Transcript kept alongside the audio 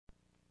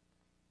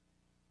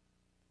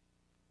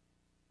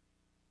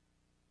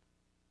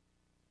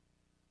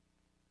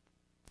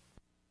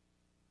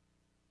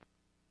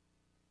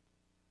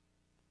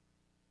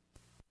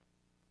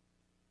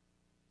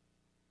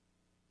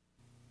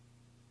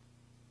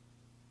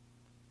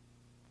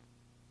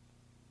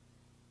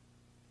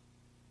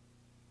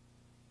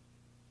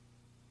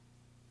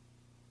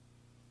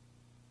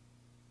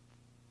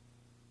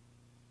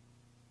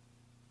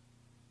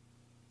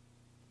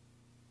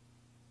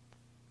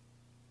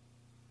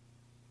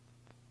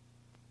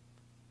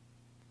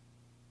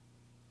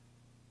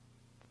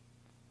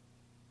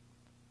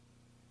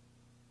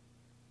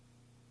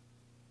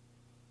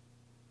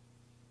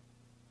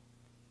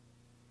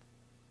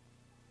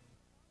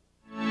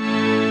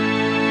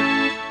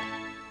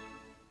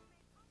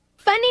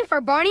for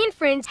Barney and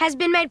Friends has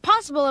been made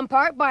possible in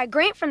part by a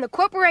grant from the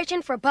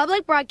Corporation for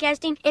Public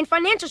Broadcasting and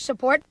financial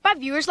support by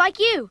viewers like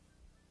you.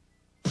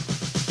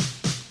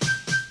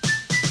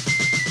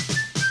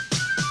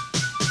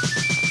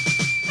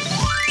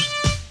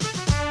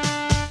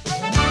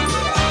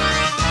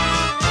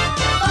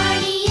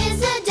 Barney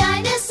is a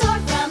dinosaur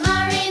from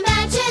our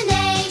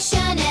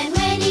imagination, and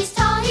when he's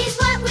tall, he's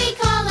what we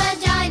call a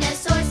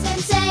dinosaur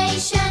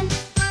sensation.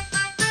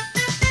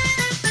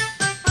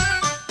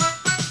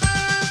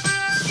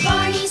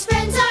 Barney's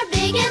friends are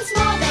big and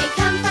small, they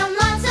come from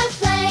lots of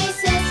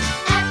places.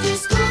 After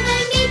school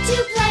they meet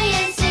to play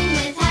and sing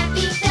with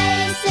happy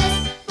faces.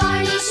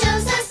 Barney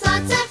shows us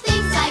lots of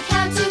things like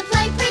how to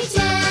play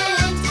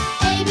pretend,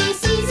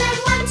 ABCs and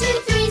 1, 2,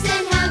 3s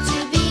and how to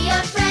be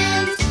a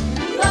friend.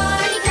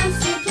 Barney comes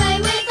to play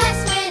with us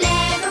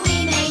whenever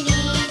we may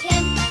need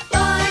him.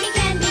 Barney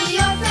can be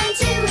your friend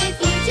too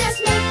if you just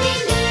make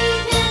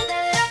believe him.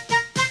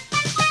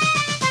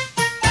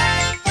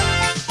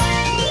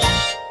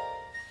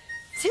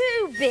 2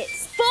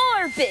 bits,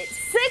 4 bits,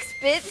 6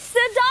 bits, $1.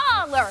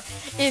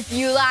 If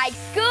you like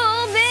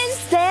school, then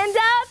stand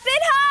up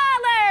and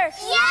holler!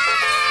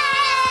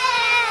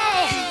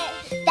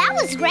 Yay! That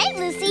was great,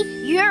 Lucy.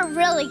 You're a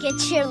really good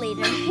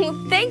cheerleader.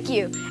 Thank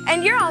you.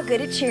 And you're all good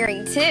at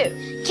cheering, too.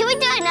 Can we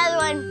do another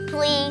one,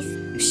 please?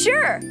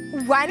 Sure.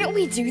 Why don't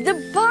we do the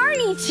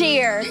Barney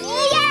cheer?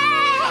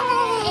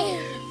 Yay!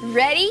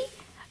 Ready?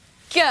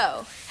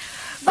 Go.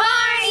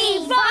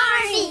 Barney,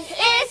 Barney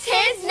is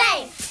his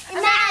name.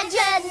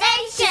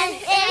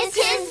 Imagination is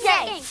his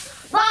game.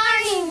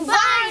 Barney,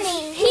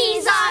 Barney,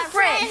 he's our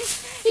friend.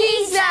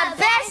 He's the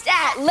best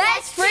at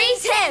Let's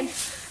Freeze Him.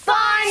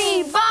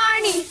 Barney,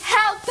 Barney,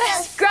 help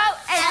us grow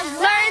and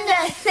learn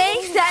the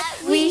things that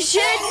we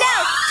should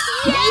know.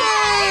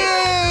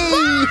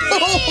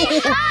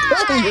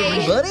 Hi,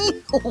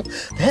 everybody.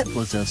 That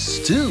was a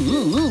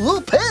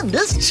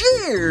stupendous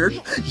cheer.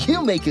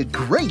 You make a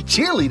great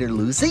cheerleader,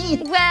 Lucy.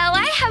 Well,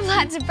 I have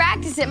lots of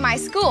practice at my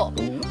school.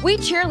 We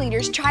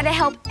cheerleaders try to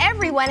help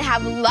everyone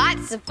have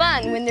lots of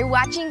fun when they're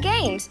watching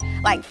games,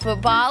 like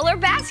football or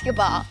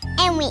basketball.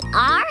 And we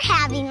are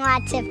having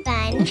lots of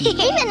fun,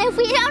 even if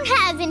we don't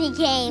have any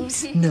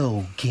games.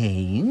 No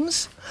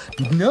games?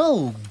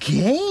 No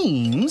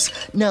games?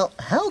 Now,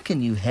 how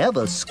can you have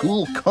a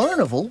school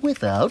carnival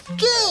without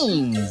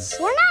games?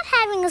 We're not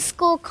having a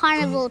school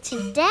carnival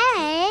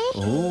today.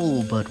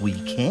 Oh, but we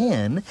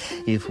can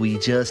if we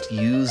just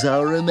use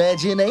our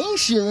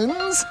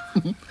imaginations.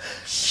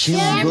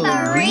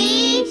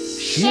 Shimboree,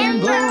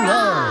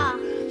 shimbora.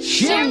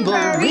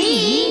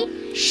 Shimboree,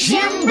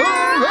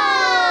 shimbora.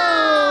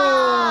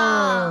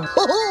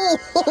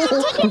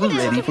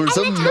 Ready for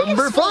some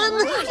number fun?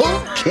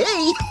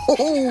 Okay.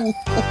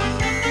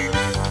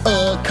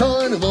 A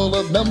carnival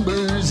of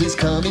numbers is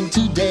coming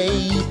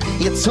today.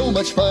 It's so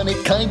much fun,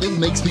 it kind of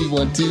makes me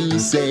want to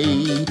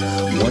say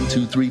 1,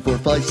 2, 3, 4,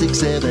 5, 6,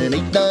 7,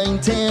 8, 9,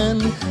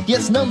 10.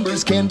 Yes,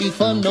 numbers can be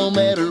fun no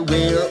matter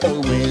where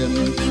or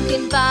when. You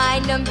can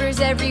find numbers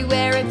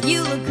everywhere if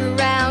you look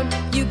around.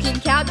 You can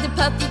count the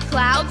puffy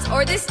clouds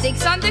or the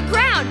sticks on the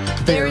ground.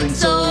 They're in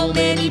so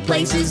many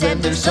places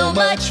and they're so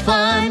much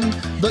fun.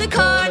 The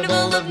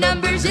Carnival of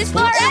Numbers is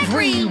for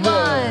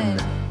everyone.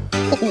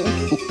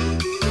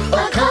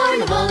 A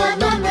carnival of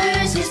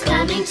numbers is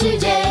coming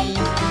today.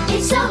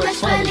 It's so much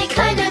fun, it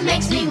kind of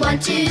makes me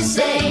want to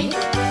say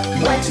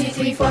 1, 2,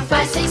 3, 4,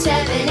 5, 6,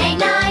 7, 8,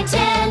 9,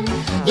 10.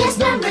 Yes,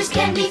 numbers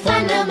can be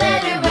fun no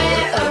matter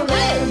where or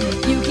when.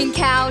 You can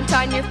count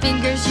on your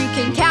fingers, you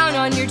can count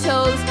on your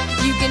toes.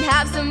 You can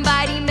have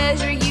somebody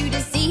measure you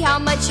to see how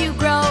much you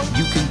grow.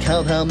 You can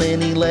count how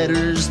many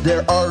letters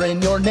there are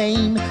in your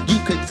name. You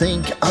could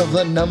think of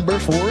a number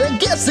for a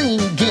guessing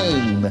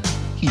game.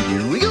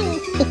 Here we go.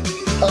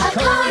 A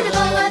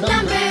carnival of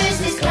numbers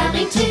is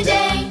coming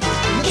today.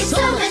 It's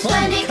so much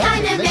fun, it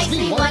kind of makes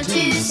me want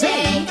to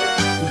say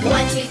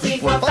 1, 2, 3,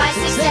 4, 5,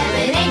 6,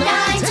 7, 8, 9, 10.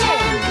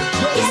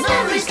 Yes,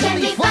 numbers can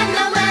be fun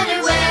no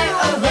matter where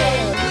or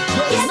when.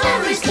 Yes,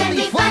 numbers can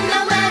be fun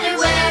no matter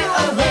where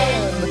or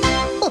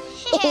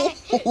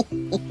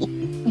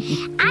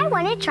when. I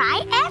want to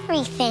try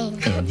everything.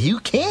 And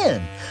you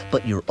can,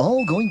 but you're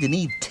all going to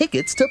need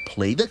tickets to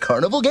play the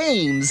carnival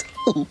games.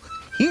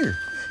 Here.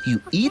 You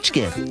each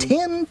get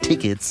 10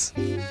 tickets.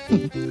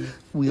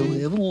 We'll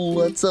have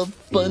lots of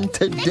fun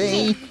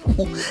today.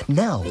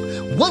 Now,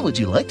 what would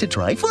you like to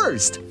try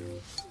first?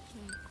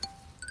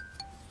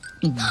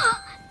 That's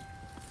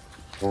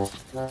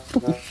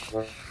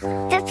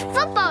a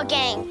football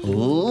game.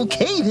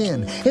 Okay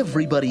then,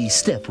 everybody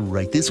step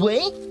right this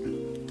way.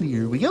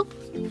 Here we go.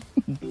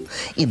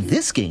 In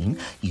this game,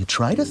 you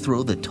try to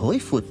throw the toy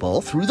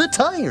football through the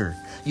tire.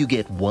 You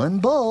get 1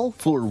 ball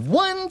for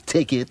 1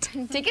 ticket.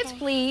 Tickets,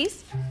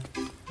 please.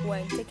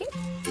 1 ticket.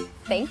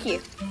 Thank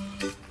you.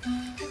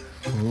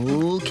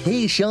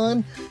 Okay,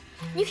 Sean.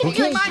 You can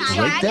Okay, do it, Sean.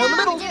 right down the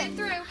middle. Do it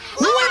through. Way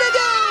to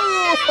go!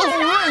 All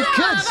right,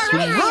 good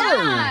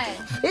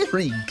throw.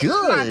 Very good.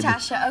 Come on,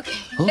 Tasha. Okay.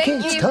 Okay,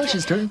 Thank it's you.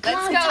 Tasha's turn.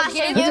 Let's go.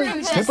 Get Okay,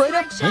 into step right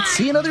up. Let's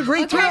see another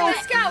great throw. Okay,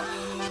 let's go.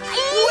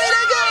 Way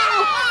to go!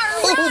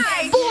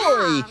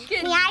 boy!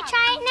 May I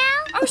try it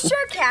now? Oh,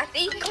 sure,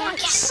 Kathy. Come on,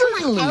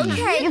 Certainly.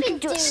 Okay, You can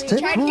do it. Step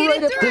Try to get right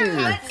it up through.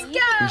 there. Let's go.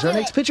 Here's our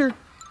next picture.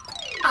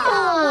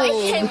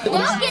 Oh, That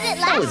get it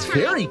was last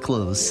very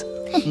close.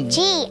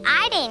 Gee,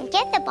 I didn't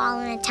get the ball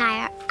in the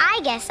tire. I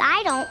guess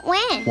I don't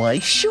win. Why,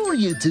 sure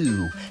you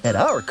do. At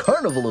our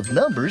Carnival of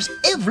Numbers,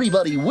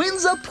 everybody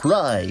wins a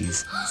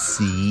prize.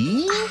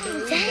 See?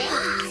 Here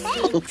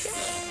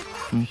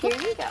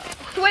you go.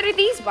 What are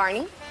these,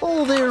 Barney?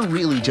 Oh, they're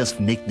really just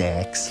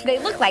knickknacks. They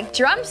look like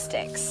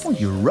drumsticks. Well,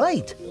 you're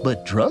right,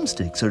 but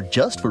drumsticks are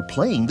just for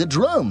playing the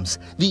drums.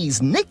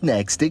 These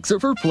knick-knack sticks are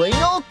for playing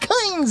all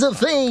kinds of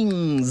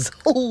things.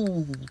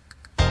 Oh.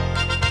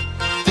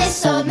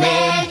 This old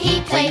man,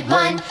 he played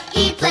one.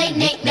 He played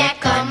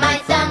knick-knack on my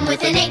thumb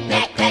with a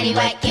knick-knack,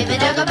 paddywhack, give a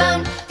dog a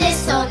bone.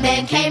 This old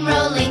man came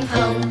rolling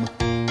home.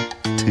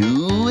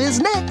 2 is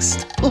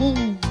next. Oh.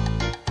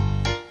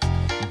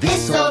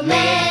 This old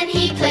man,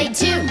 he played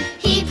two.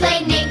 He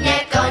played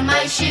knick-knack on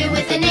my shoe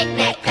with a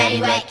knick-knack,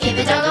 paddywhack, give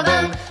a dog a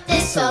bone.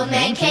 This old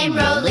man came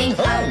rolling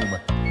home.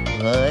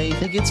 I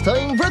think it's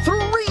time for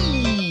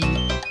 3.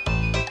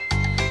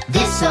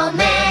 This old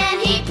man,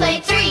 he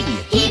played three.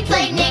 He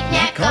played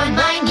knick-knack on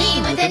my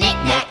knee with a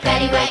knick-knack,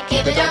 paddywhack,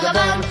 give a dog a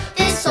bone.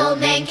 This old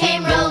man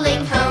came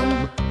rolling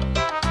home.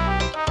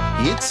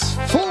 It's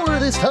 4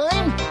 this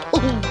time.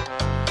 Oh.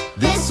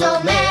 This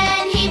old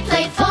man, he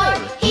played four.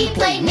 He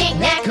played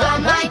knick-knack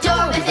on my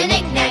door with a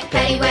knick-knack,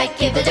 paddywhack,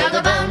 give a dog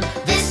a bone.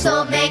 This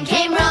old man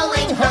came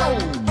rolling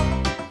home.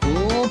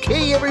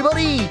 Okay,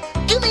 everybody,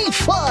 give me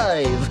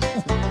 5.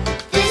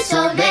 This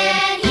old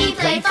man, he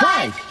played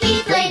five.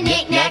 He played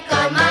knick-knack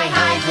on my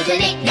hive with a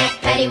knick-knack,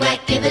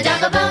 paddywhack, give a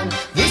dog a bone.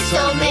 This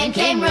old man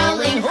came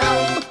rolling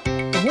home.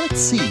 Let's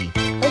see,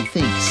 I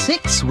think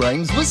 6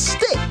 rhymes with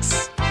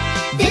sticks.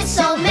 This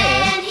old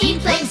man, he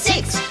played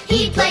six.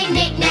 He played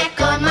knick-knack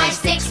on my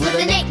sticks with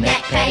a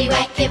knick-knack,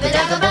 paddywhack, give a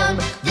dog a bone.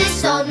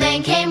 This old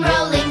man came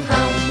rolling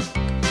home.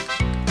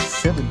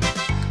 7,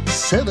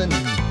 7,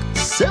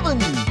 7.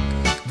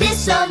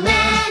 This old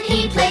man,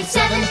 he played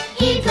seven.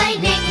 He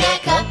played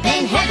knick-knack up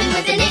in heaven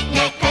with a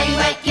knick-knack,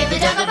 paddywhack, give a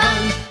dog a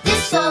bone.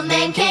 This old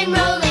man came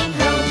rolling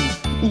home.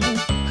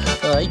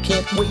 I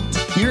can't wait,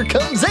 here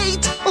comes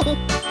 8.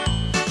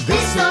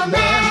 This old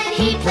man,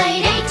 he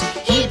played eight.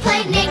 He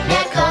played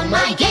knick-knack on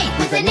my gate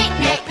with a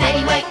knick-knack,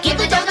 paddywhack, give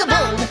the dog a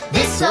bone.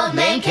 This old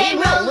man came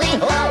rolling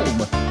home.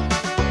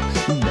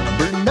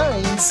 Number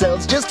 9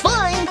 sounds just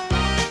fine.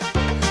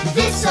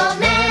 This old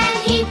man,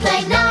 he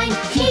played nine.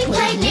 He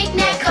played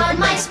knick-knack on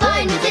my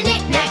spine with a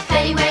knick-knack,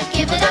 paddywhack,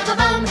 give the dog a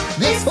bone.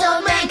 This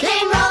old man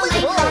came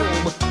rolling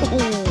home.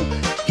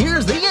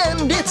 Here's the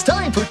end, it's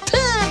time for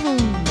 10.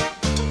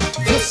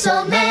 This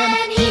old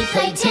man, he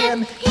played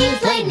 10. He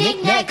played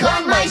knick-knack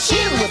on my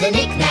shoe with a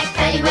knick-knack,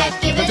 paddywhack,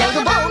 give a dog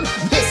a bone.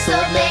 This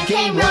old man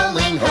came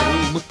rolling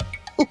home.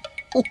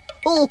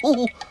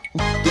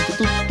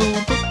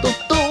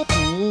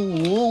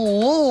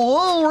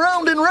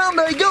 Round and round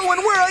I go,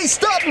 and where I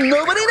stop,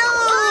 nobody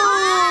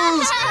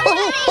knows.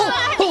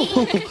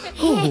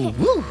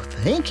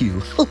 Thank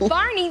you.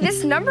 Barney,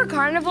 this number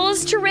carnival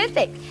is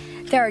terrific.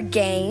 There are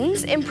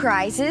games and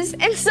prizes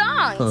and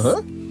songs.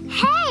 Uh-huh.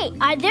 Hey,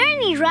 are there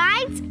any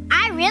rides?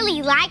 I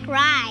really like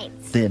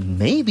rides. Then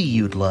maybe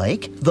you'd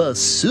like the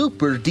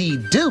Super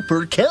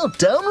D-Duper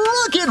Countdown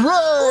Rocket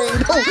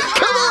Ride.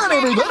 Come on,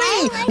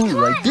 everybody.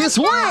 Right this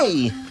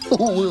way.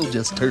 We'll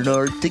just turn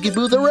our ticket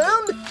booth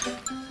around.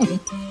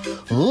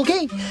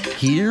 Okay,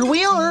 here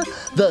we are,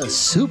 the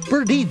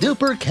Super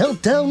D-Duper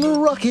Countdown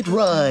Rocket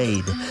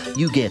Ride.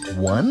 You get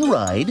 1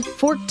 ride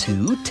for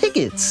 2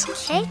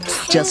 tickets. Okay.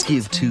 Just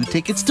give 2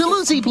 tickets to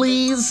Lucy,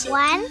 please.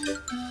 1,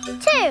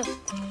 2.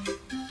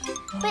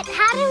 But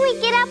how do we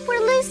get up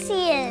where Lucy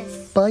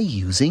is? By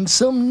using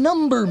some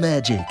number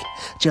magic.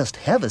 Just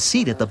have a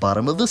seat at the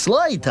bottom of the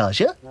slide,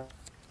 Tasha.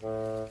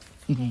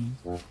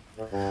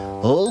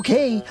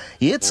 Okay,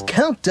 it's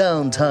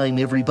countdown time,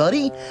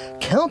 everybody.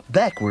 Count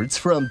backwards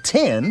from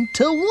 10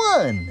 to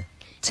 1.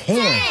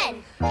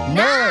 10,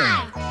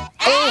 9,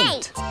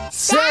 8,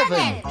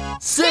 7,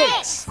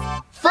 6,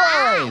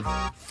 5,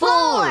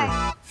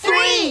 4,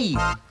 3,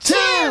 2,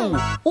 1.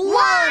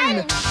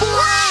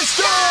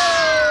 Blast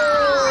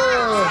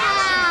off!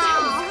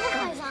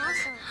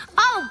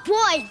 Oh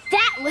boy,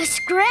 that was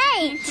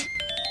great!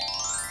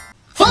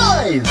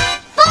 5,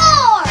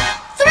 4,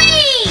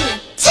 3,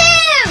 2,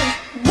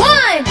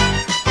 1.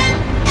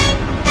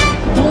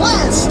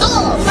 blast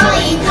off!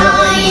 Flying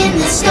high in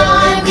the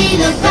sky, we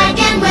look back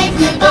and wave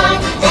goodbye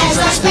as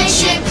our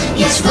spaceship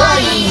is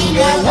flying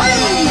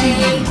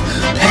away.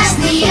 Past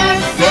the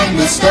Earth and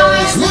the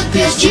stars, look,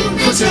 there's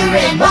Jupiter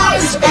and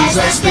Mars as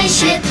our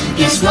spaceship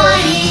is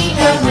flying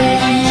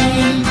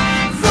away.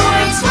 For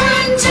it's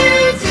 1,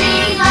 2,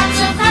 3, lots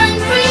of fun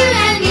for you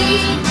and me.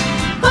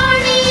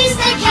 Barney's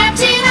the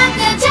captain of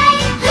the day,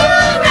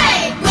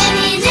 hooray! When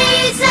he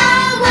leads the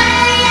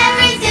way,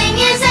 everything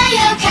is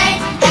a-okay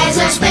as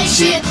our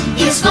spaceship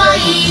is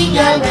flying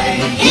away.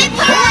 Hip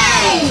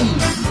hooray!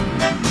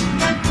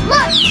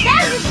 Look,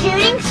 there's a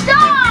shooting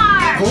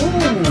star! Oh.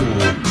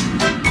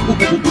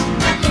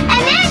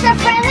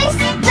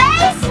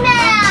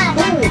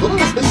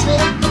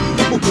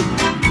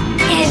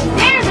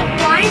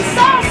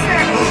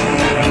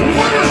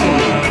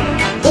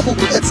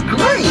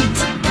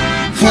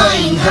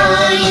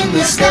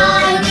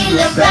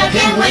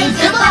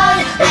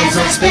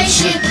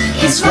 spaceship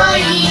is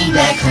flying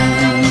back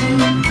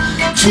home.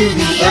 To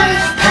the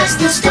Earth, past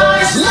the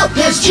stars, look,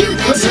 there's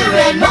Jupiter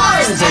and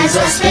Mars. As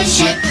our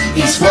spaceship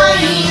is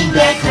flying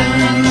back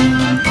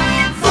home.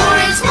 For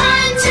it's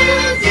 1,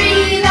 2,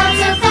 3,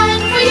 lots of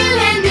fun for you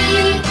and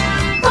me.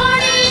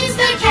 Barney's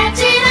the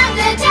captain of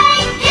the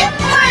day, hip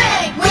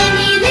hooray! When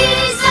he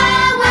leads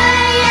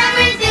away,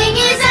 everything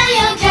is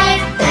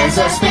a-okay. As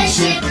our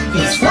spaceship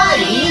is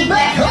flying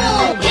back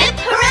home, hip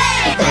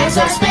hooray! As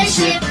our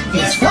spaceship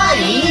is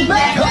flying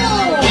back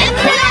home, hip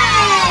hooray!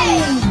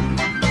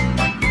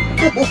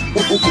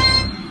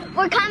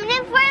 We're coming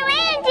in for a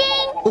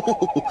landing!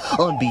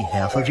 On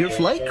behalf of your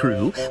flight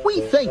crew,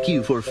 we thank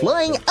you for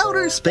flying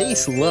outer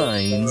space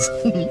lines.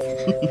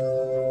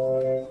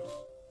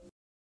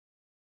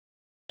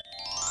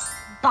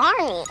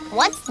 Barney,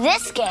 what's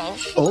this game?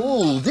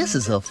 Oh, this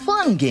is a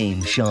fun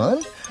game,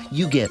 Sean.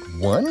 You get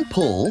 1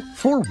 pull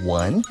for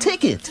 1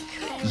 ticket.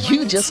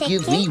 You just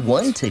give me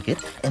 1 ticket,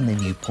 and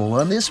then you pull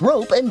on this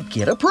rope and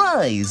get a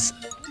prize.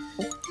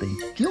 Oh,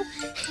 thank you.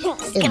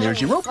 And there's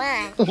your rope.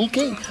 Fun.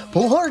 Okay,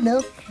 pull hard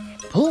now.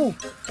 Pull,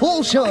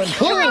 Sean,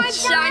 pull. Come on,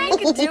 Sean, you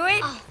can do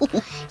it.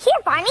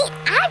 Here, Barney,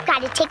 I've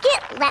got a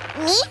ticket. Let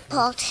me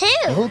pull too.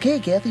 Okay,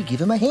 Kathy,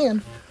 give him a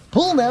hand.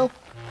 Pull now.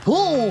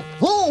 Pull.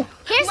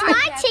 Here's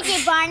my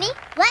ticket, Barney.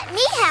 Let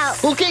me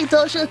help. Okay,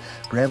 Tasha,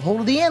 grab hold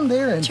of the end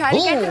there and Try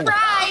pull. to get the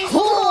prize.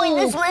 Boy,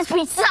 this Pull. must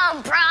be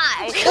some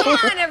prize. Come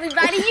on,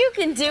 everybody, you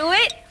can do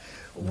it.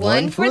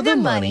 1 for the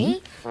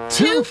money,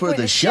 2 for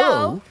the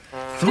show,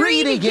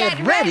 3 to get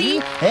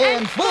ready,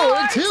 and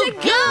 4 to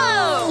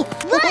go.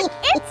 Look,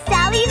 it's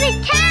Sally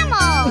the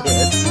camel.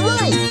 That's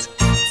right.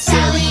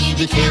 Sally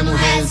the camel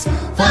has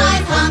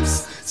 5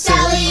 humps.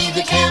 Sally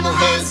the camel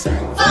has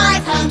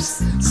 5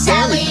 humps.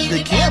 Sally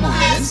the camel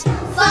has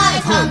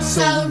 5 humps.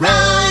 So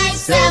ride,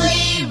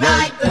 Sally,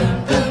 ride.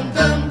 Boom, boom,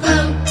 boom,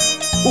 boom.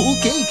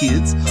 Okay,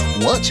 kids,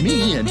 watch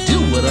me and do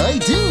what I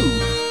do.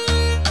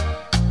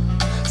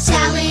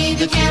 Sally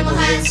the camel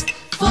has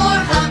 4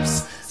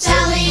 humps.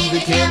 Sally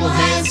the camel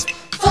has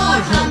 4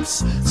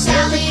 humps.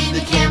 Sally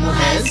the camel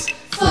has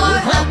 4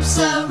 humps.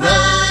 So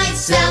ride,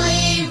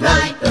 Sally,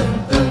 ride.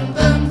 Boom, boom,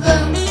 boom,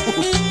 boom.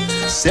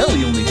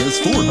 Sally only has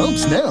 4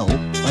 humps now.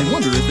 I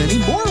wonder if any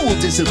more will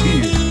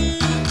disappear.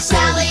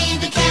 Sally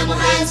the camel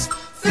has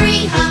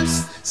 3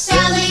 humps.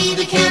 Sally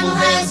the camel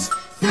has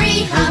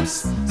 3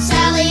 humps.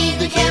 Sally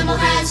the camel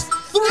has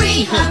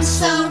 3 humps.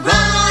 So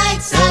ride,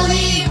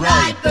 Sally,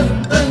 ride.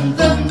 Boom, boom,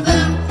 boom,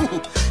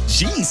 boom.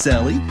 Gee,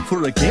 Sally,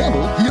 for a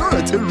camel, you're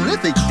a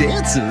terrific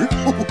dancer.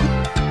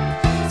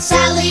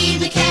 Sally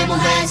the camel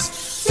has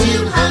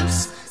 2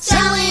 humps.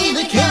 Sally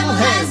the camel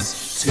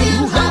has 2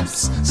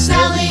 humps.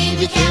 Sally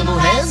the camel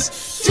has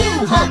 2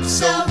 humps.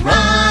 So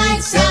ride,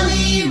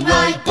 Sally,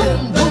 ride.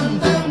 Boom, boom,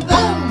 boom,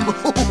 boom.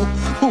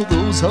 Oh,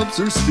 those humps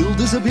are still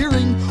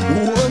disappearing,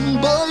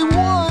 one by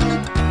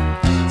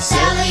one.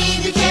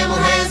 Sally the camel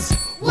has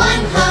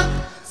 1 hump.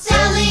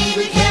 Sally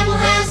the camel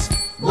has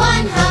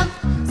 1 hump.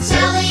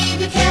 Sally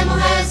the camel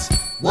has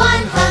 1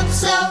 hump.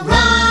 So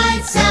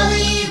ride,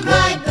 Sally,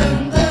 ride.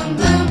 Boom, boom,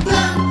 boom,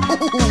 boom.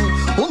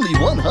 Only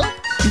 1 hump?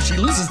 If she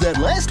loses that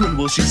last one,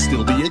 will she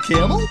still be a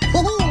camel?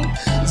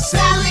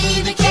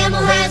 Sally the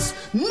camel has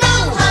no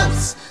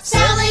humps.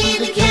 Sally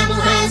the camel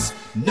has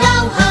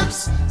no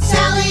humps.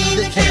 Sally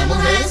the camel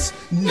has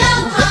no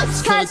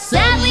humps. 'Cause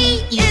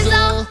Sally is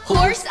a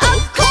horse,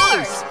 of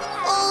course.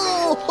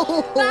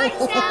 Bye,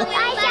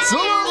 Sally. So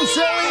long,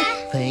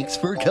 Sally. Thanks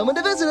for coming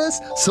to visit us.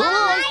 So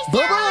long.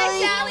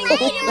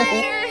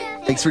 Bye-bye.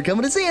 Thanks for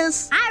coming to see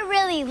us. I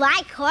really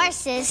like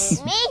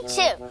horses. Me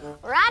too.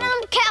 Ride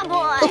 'em,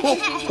 cowboy.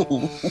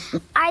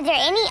 Are there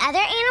any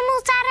other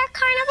animals at our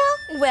carnival?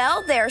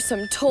 Well, there are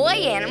some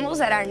toy animals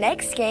at our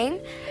next game.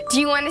 Do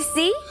you want to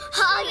see?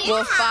 Oh, yeah.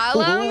 Well,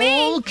 follow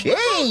me.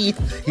 Okay,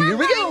 here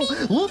we go.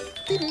 Whoop.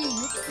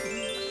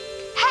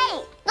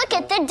 Hey, look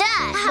at the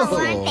duck. Oh,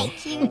 aren't they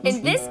cute?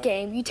 In this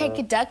game, you take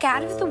a duck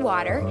out of the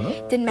water,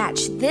 then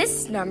match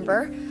this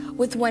number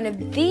with one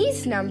of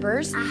these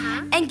numbers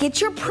and get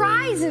your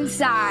prize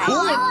inside.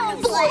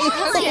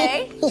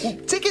 Okay.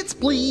 Tickets,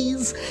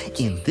 please.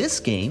 In this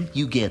game,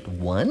 you get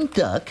 1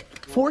 duck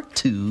for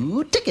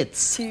 2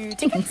 tickets. 2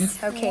 tickets.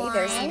 Okay,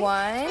 there's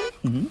 1,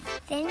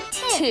 Then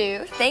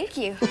 2. Thank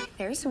you.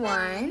 There's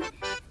 1,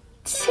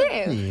 2.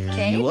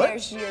 Okay, you are.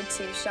 there's your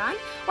 2, Sean.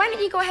 Why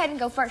don't you go ahead and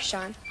go first,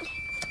 Sean?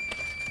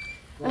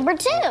 Number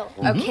 2.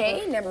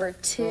 Okay, number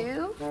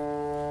 2.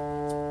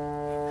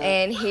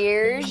 And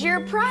here's your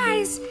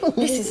prize.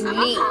 This is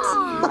neat.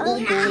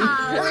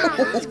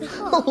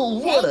 Oh,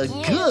 what a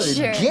good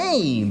Sure.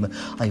 game.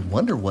 I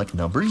wonder what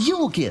number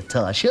you'll get,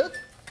 Tasha.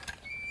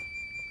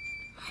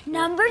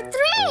 Number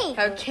 3.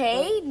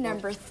 Okay,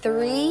 number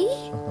 3.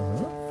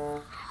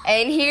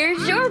 And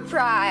here's your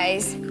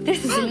prize.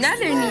 This is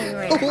another neat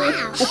one.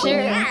 Wow.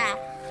 Sure. Yeah.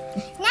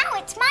 Now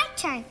it's my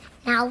turn.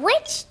 Now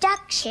which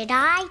duck should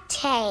I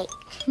take?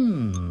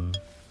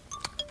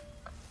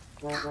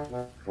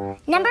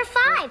 Number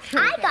 5.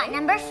 I got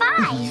number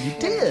 5. You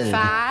did.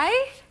 5.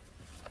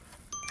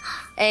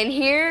 And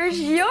here's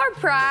your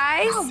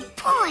prize. Oh,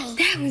 boy.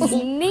 That was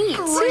neat,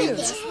 too.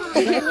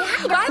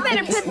 But I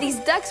better put these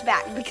ducks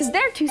back because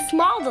they're too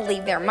small to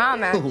leave their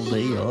mama. Oh,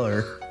 they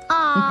are.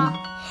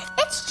 Aw,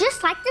 it's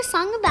just like the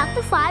song about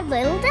the 5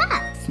 little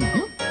ducks.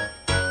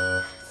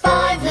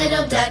 5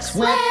 little ducks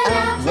went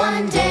out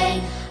one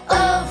day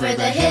over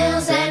the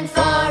hills and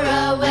far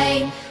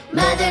away.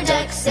 Mother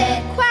duck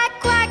said, quack,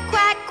 quack,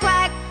 quack,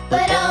 quack,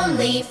 but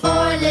only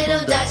 4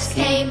 little ducks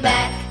came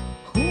back.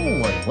 Oh,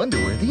 I wonder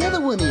where the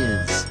other one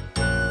is.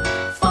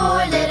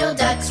 4 little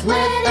ducks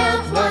went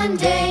out one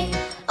day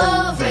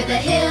over the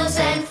hills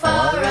and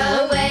far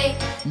away.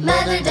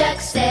 Mother duck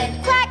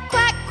said, quack,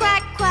 quack,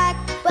 quack, quack,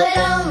 but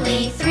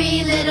only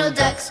 3 little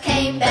ducks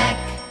came back.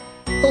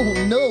 Oh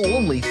no,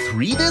 only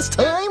 3 this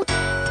time?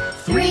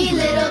 3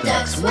 little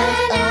ducks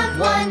went out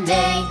one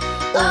day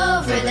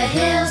over the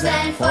hills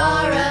and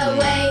far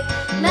away.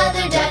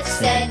 Mother duck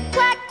said,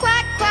 quack,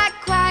 quack, quack,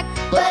 quack,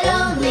 but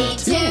only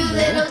 2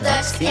 little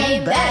ducks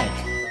came back.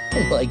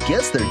 Oh, I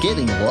guess they're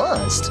getting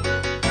lost.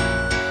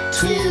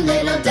 2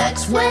 little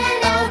ducks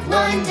went out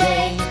one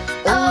day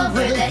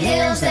over the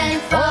hills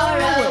and far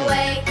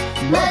away.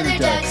 Mother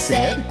duck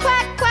said,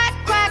 quack, quack,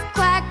 quack,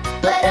 quack,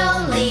 but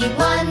only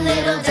 1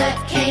 little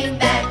duck came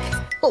back.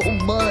 Oh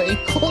my,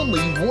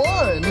 only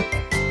 1.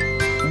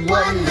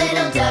 1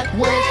 little duck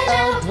went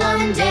out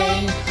one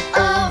day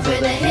over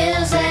the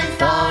hills and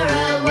far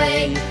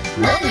away.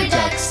 Mother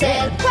duck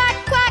said, quack,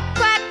 quack,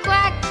 quack,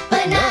 quack,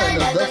 but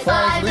none of the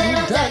 5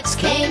 little ducks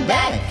came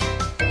back.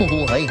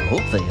 Oh, I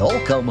hope they all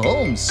come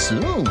home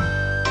soon.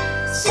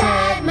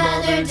 Sad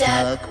Mother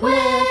duck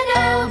went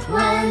out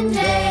one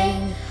day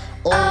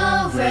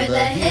over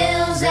the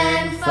hills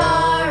and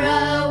far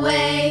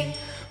away.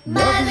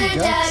 Mother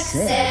duck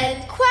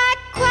said, quack,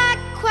 quack,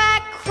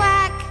 quack,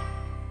 quack,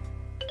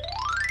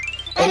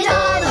 and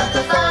all of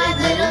the 5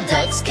 little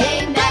ducks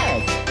came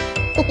back.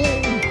 Oh,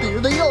 there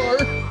they are.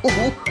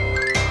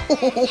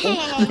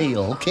 Oh, they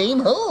all came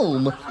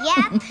home.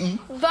 Yep.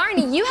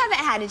 Barney, you haven't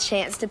had a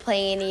chance to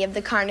play any of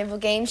the carnival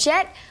games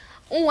yet.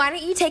 Why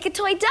don't you take a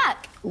toy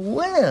duck?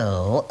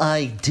 Well,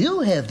 I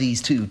do have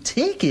these 2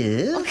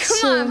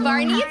 tickets. Come on,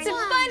 Barney, it's a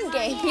fun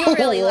game. You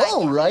really like it.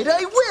 All right,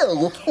 I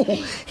will.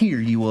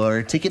 Here you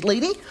are, ticket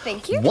lady.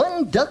 Thank you.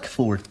 1 duck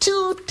for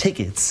 2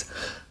 tickets.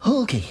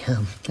 Okay,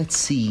 let's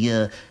see.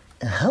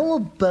 How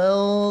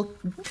about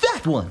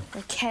that one?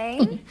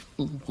 Okay.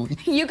 Oh, boy.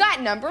 You got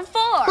number 4.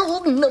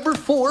 Oh, number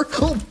 4.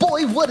 Oh,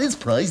 boy, what is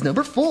prize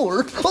number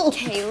 4? Oh,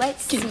 Okay,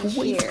 let's see can't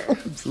wait. here. Oh,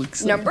 I'm so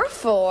excited. Number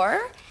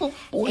 4. Oh,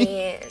 boy.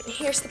 And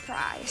here's the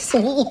prize.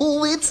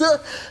 Oh, it's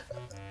a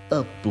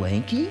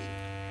blankie?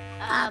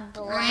 A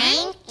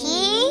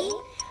blankie?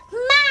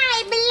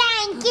 My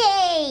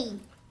blankie!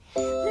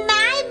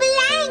 My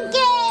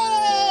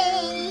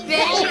blankie!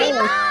 Baby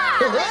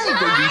Bob! Hi,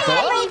 Baby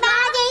Bob.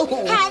 Everybody!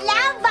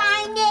 Hello,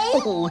 Barney!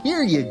 Oh,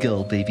 here you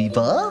go, Baby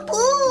Bob.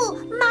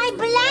 Ooh, my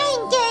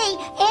blankie!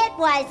 It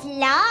was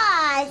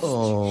lost!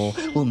 Oh,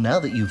 well, now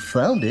that you've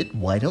found it,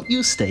 why don't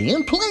you stay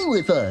and play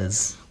with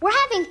us? We're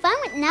having fun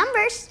with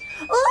numbers.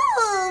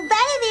 Ooh,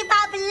 Baby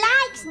Bob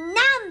likes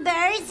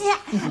numbers.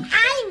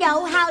 I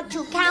know how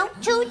to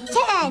count to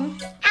 10.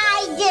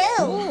 I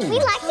do. We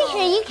like to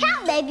hear you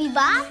count, Baby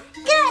Bob.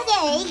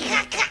 Goody.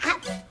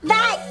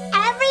 But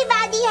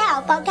everybody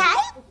help, okay?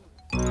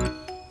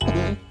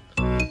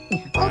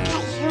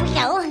 Okay, here we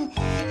go.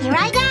 Here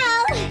I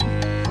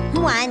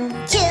go. 1,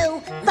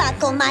 2,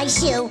 buckle my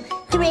shoe.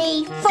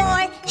 3,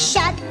 4,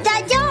 shut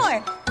the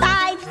door.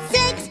 5,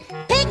 6,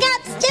 pick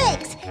up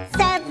sticks.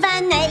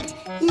 7, 8,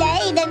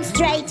 lay them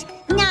straight.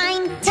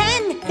 9,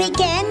 10,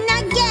 begin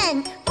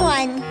again.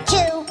 1,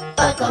 2,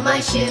 Buckle my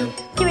shoe,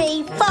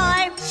 3, 4,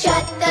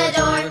 shut the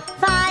door,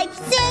 5,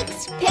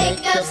 6,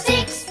 pick up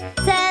sticks,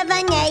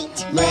 7,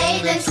 8,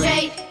 lay them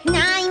straight,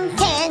 9,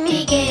 10,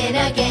 begin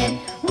again.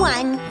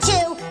 1,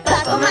 2,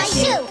 buckle my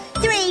shoe.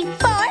 3,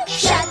 4,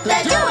 shut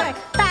the door.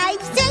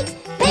 5, 6,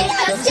 pick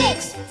up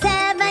sticks.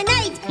 7, 8,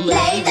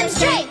 lay them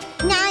straight.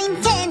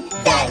 9, 10,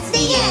 that's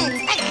the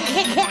end.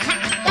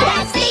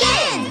 That's the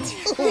end.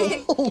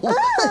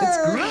 That's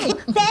great.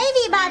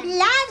 Baby Bob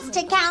loves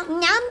to count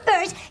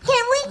numbers.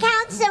 Can we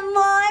count some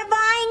more,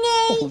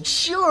 Barney? Oh,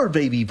 sure,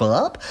 Baby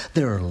Bob.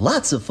 There are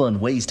lots of fun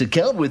ways to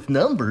count with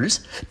numbers.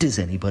 Does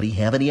anybody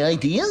have any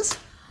ideas?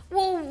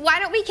 Well, why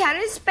don't we count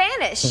in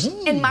Spanish?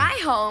 In my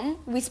home,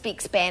 we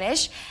speak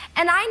Spanish,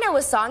 and I know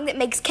a song that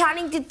makes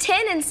counting to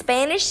 10 in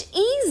Spanish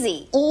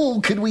easy. Oh,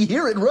 could we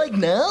hear it right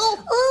now?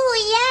 Ooh,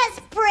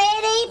 yes,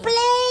 pretty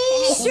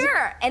please.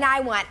 Sure, and I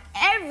want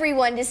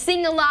everyone to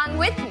sing along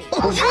with me.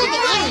 Oh,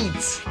 great!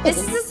 This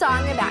is a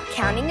song about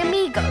counting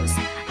amigos.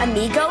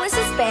 Amigo is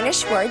a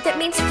Spanish word that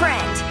means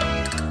friend.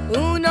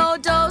 1,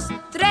 2,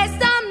 3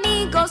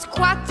 amigos,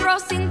 4,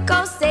 5, 6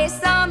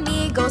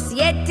 amigos,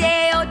 7,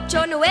 8,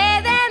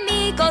 9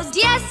 amigos,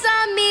 10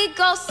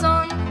 amigos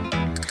son.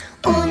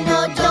 1,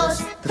 2,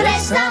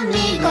 3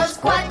 amigos,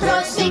 4,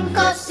 5,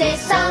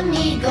 6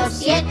 amigos,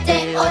 7,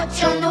 8,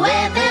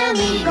 9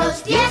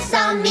 amigos, 10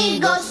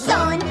 amigos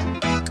son.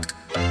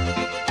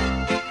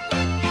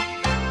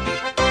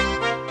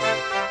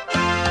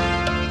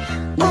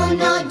 1,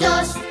 2,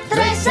 3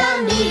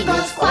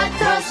 amigos, 4,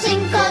 5,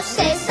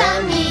 6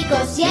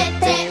 amigos,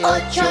 7,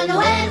 8,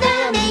 9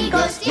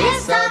 amigos,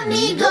 10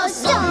 amigos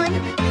son.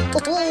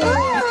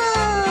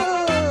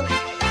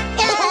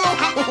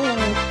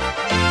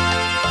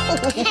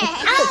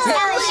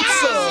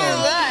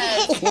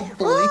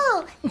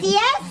 Ooh,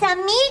 Diez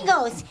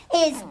Amigos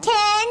is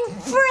 10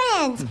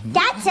 friends.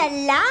 That's a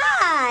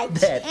lot.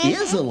 That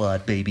is a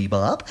lot, Baby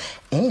Bop.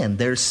 And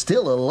there's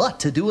still a lot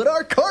to do at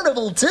our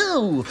carnival,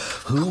 too.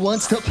 Who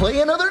wants to play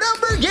another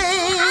number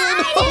game?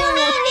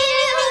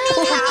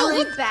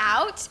 How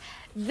about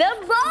the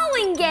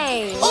bowling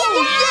game?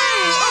 Oh,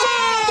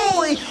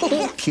 boy.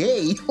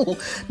 Okay.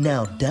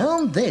 Now,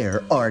 down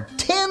there are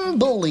 10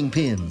 bowling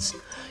pins.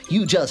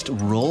 You just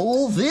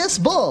roll this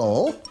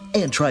ball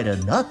and try to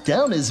knock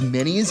down as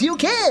many as you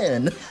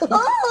can.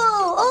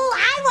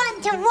 I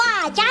want to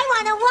watch.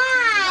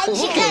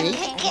 Okay.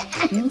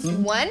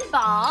 One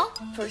ball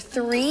for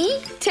 3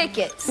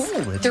 tickets.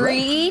 Oh, that's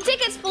 3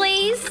 tickets,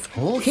 please.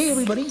 Okay,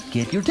 everybody,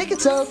 get your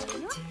tickets out.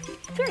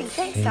 3,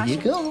 thanks, There Sasha. you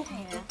go.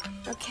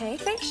 Okay,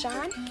 thanks,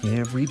 Sean.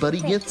 Everybody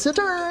gets a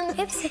turn.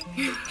 Oops.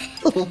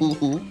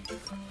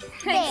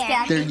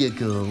 There. There you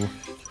go.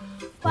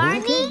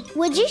 Barney,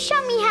 would you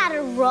show me how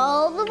to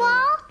roll the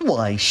ball?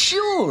 Why,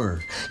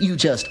 sure. You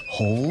just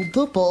hold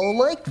the ball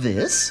like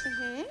this.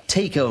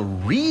 Take a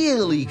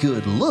really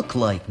good look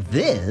like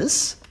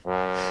this.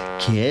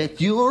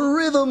 Get your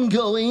rhythm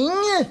going.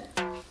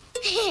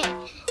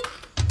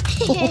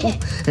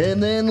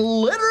 And then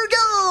let her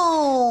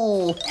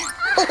go.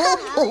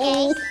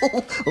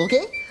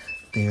 Okay,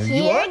 there you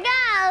Here are.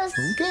 goes.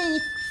 Okay,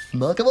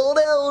 knock them all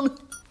down.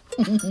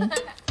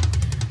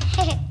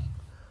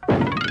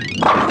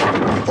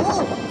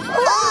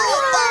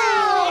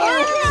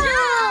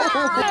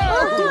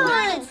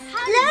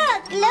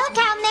 Look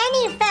how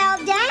many fell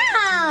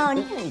down.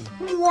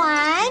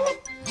 1,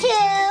 2,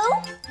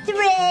 3,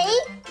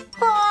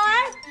 4,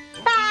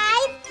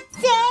 5,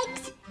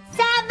 6,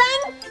 7,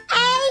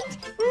 8,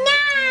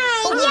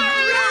 9.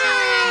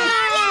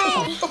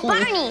 Yay!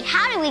 Barney,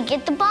 how do we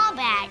get the ball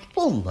back?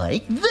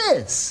 Like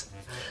this.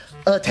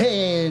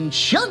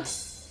 Attention.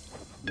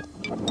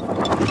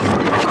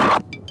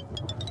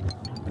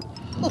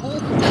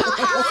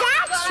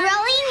 That's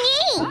really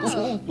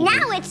neat.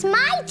 Now it's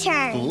my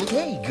turn.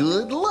 Okay,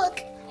 good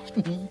luck.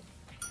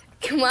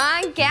 Come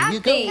on, Here Kathy. you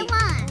go. Come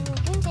on.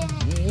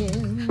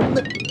 And...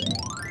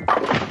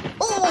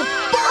 Oh,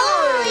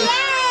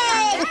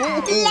 Yay!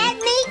 Let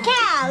me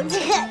count.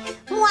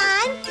 1,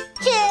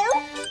 2,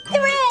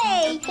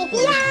 3.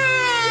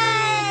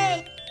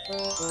 Yay!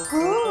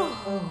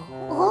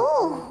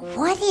 Oh,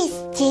 what is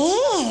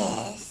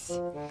this?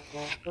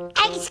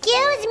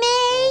 Excuse me.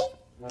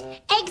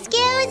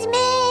 Excuse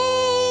me.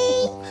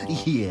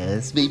 boy!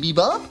 Yes, Baby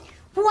Bop?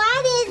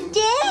 What is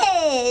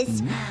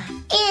this?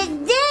 Is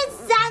this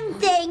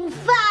something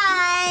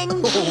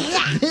fun?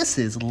 This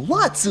is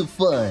lots of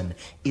fun.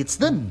 It's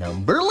the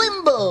number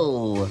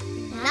Limbo.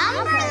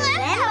 Number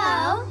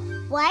Limbo?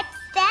 What's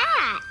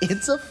that?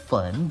 It's a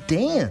fun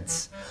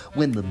dance.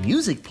 When the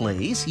music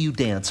plays, you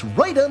dance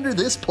right under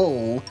this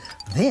pole.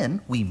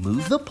 Then we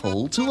move the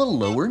pole to a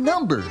lower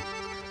number.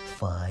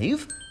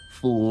 5,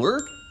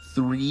 4,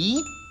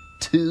 3,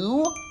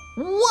 2,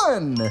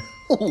 1.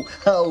 Oh,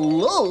 how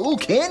low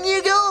can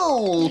you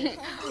go?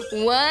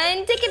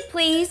 1 ticket,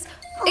 please.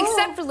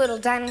 Except for little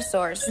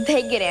dinosaurs.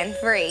 They get in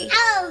free.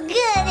 Oh,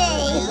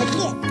 goody.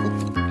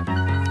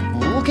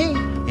 Okay,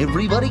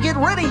 everybody get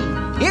ready.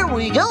 Here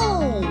we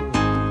go.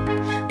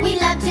 We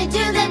love to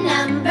do the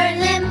number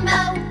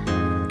Limbo.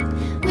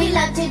 We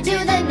love to do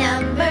the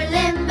number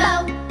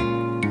Limbo.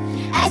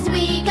 As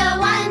we go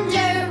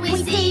under, we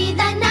see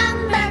the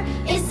number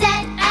is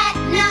set at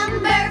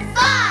number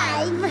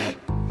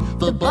 5.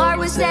 The bar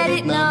was set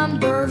at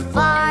number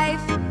 5.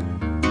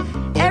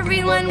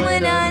 Everyone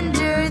went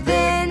under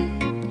then.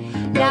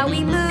 Now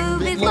we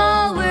move it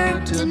lower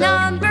to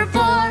number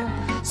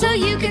 4, so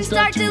you can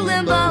start to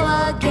limbo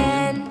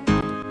again.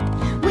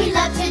 We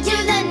love to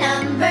do the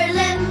number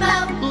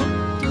Limbo.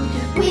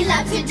 We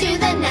love to do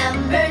the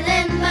number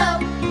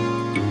Limbo.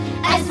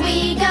 As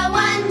we go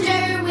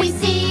under, we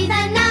see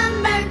the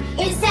number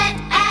is set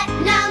at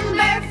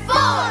number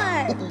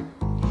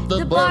 4.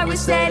 The bar was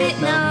set at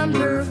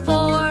number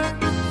 4.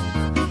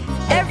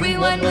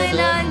 Everyone went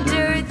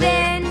under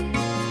then.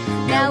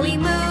 Now we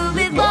move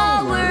it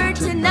lower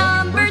to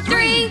number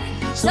 3,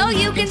 so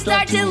you can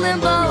start to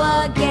limbo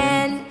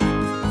again.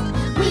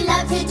 We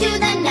love to do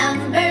the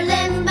number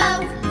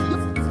Limbo.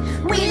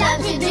 We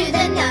love to do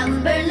the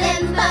number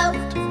Limbo.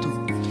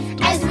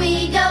 As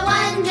we go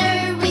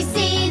under, we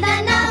see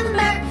the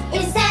number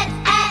is set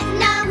at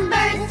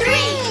number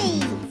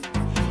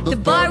 3. The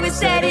bar was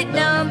set at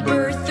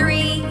number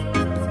 3.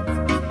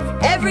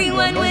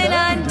 Everyone went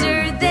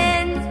under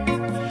then.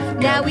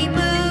 Now we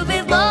move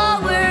it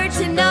lower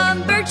to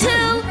number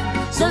 2,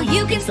 so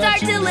you can start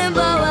to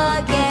limbo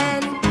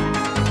again.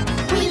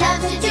 We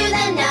love to do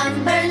the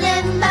number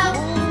Limbo.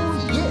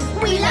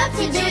 We love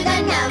to do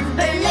the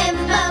number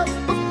Limbo.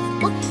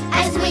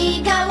 As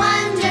we go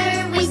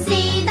under, we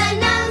see the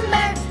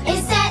number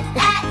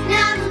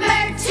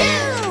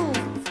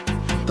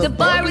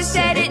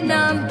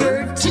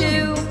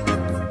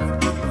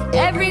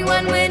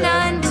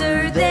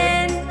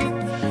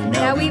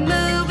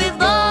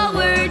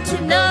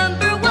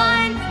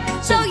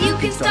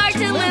start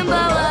to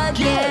limbo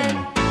again.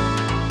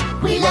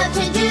 We love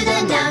to do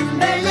the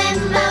number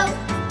limbo.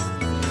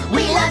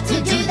 We love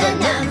to do the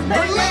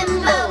number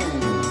limbo.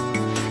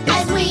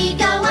 As we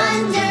go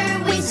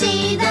under, we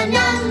see the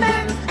number,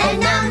 and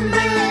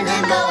number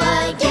limbo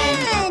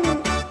again.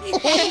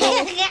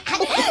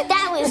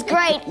 That was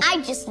great.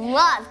 I just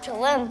love to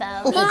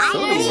limbo.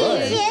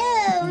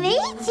 Me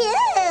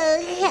too.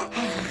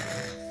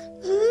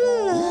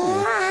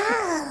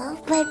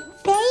 But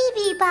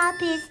Baby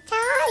Bop is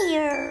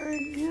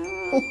tired.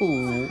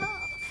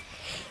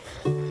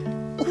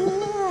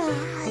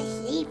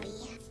 Sleepy.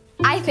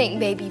 I think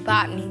Baby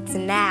Bop needs a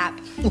nap.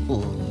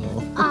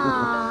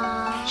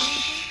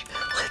 Shh.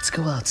 Let's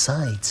go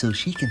outside so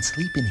she can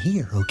sleep in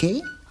here,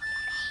 okay?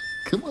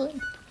 Come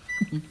on.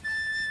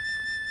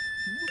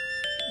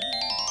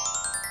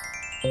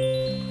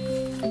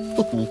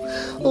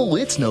 Oh,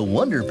 it's no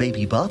wonder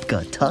Baby Bop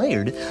got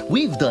tired.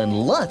 We've done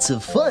lots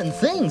of fun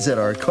things at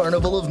our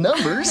Carnival of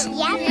Numbers.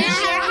 Yeah, we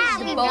sure have.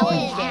 We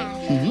really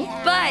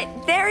have.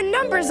 But there are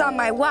numbers on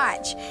my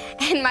watch,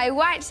 and my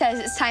watch says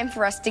it's time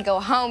for us to go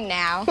home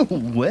now.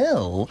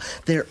 Well,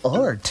 there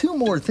are 2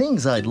 more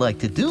things I'd like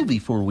to do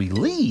before we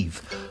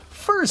leave.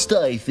 First,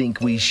 I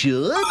think we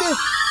should...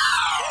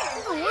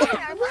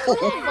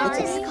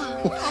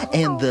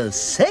 And the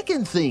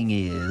second thing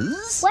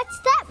is... What's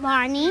that,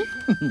 Barney?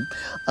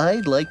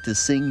 I'd like to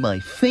sing my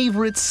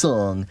favorite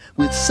song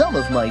with some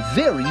of my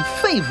very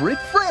favorite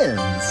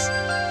friends.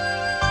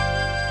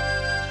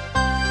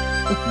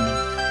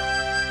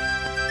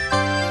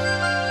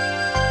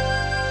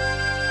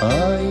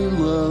 I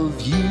love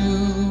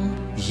you,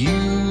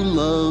 you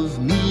love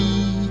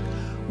me.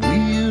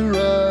 We're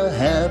a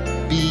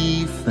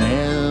happy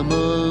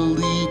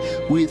family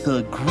with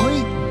a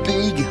great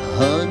big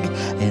hug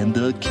and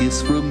a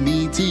kiss from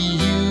me to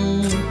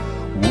you.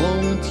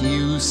 Won't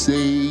you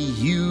say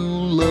you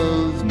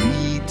love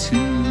me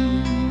too?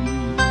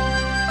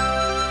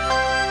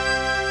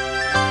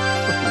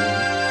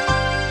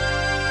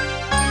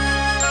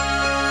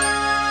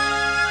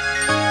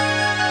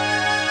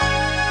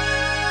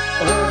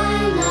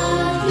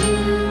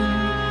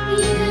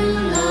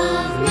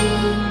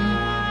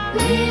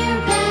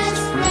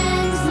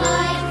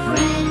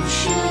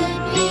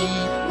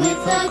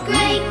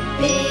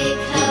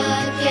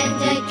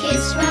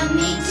 From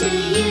me to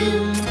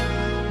you,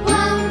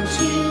 won't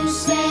you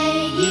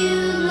say you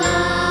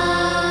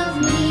love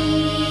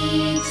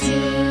me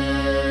too?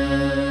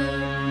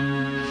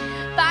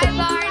 Bye,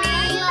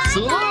 Barney. So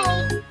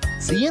long.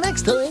 See you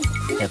next time.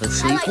 Have a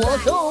safe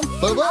walk home.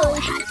 Bye-bye.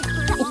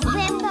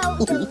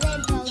 Limbo, the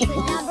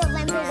number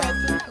limbo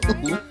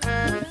was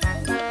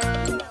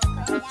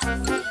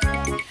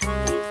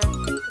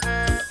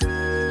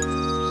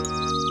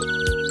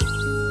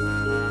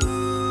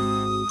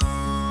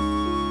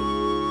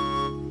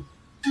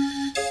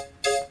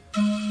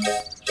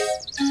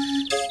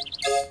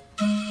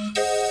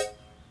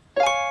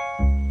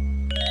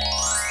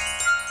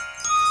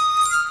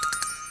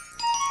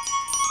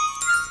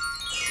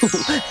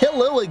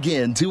Hello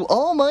again to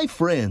all my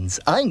friends.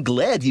 I'm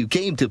glad you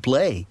came to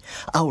play.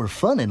 Our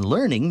fun and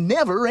learning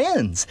never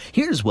ends.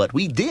 Here's what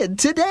we did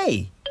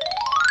today.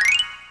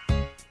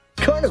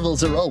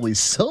 Carnivals are always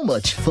so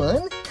much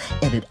fun.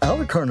 And at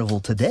our carnival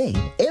today,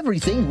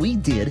 everything we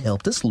did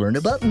helped us learn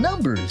about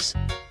numbers.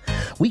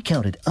 We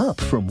counted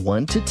up from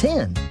 1 to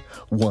 10.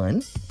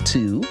 1,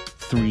 2,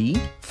 3,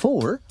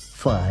 4,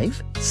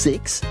 5,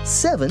 6,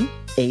 7,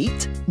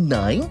 8,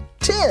 9,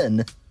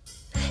 10.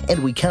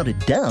 And we counted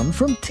down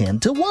from 10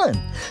 to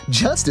 1,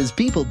 just as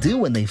people do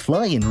when they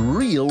fly in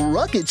real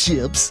rocket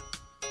ships.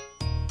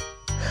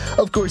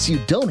 Of course, you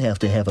don't have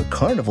to have a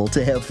carnival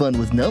to have fun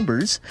with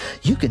numbers.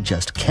 You can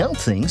just count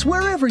things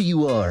wherever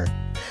you are.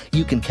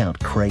 You can count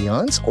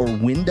crayons or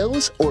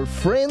windows or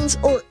friends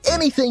or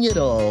anything at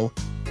all.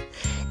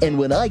 And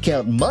when I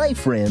count my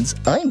friends,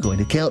 I'm going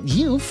to count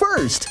you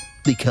first,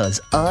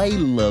 because I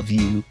love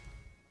you.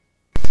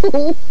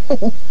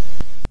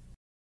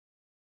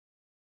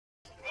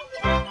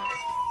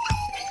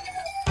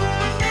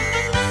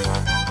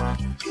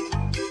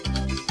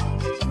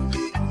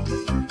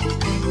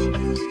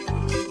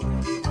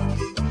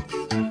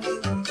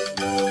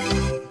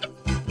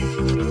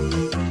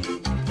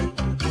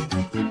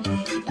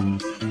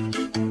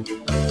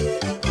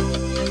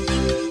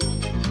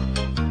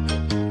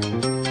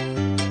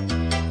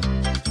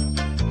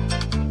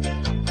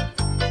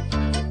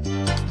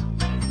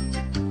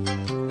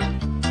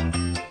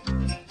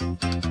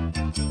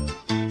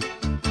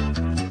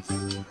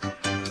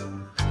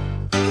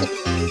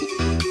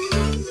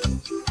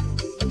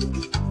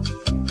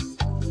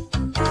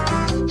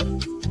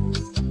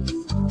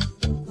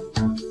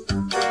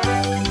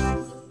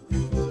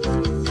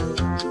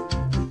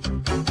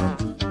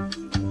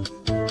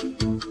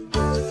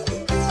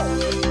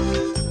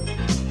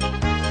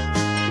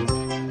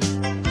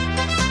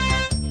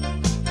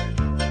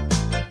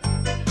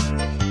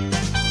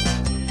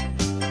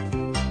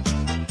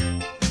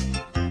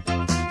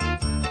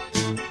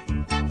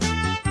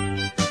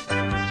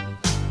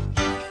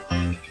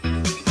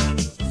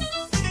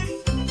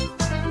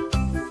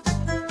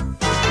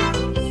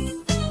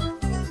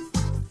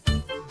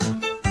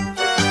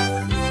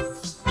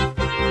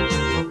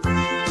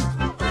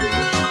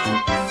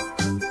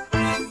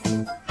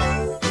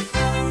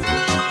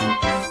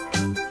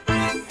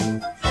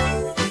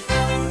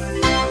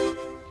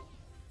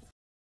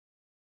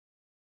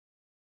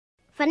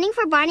 Funding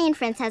for Barney and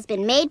Friends has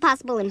been made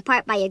possible in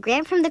part by a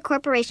grant from the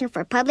Corporation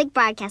for Public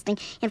Broadcasting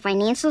and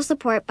financial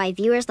support by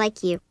viewers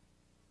like you.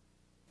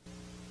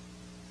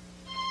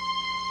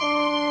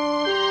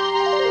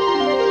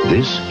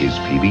 This is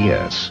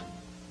PBS.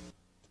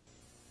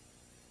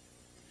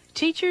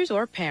 Teachers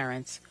or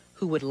parents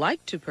who would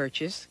like to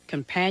purchase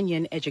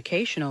companion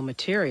educational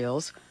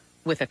materials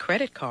with a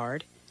credit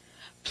card,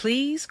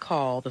 please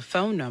call the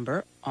phone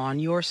number on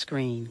your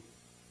screen.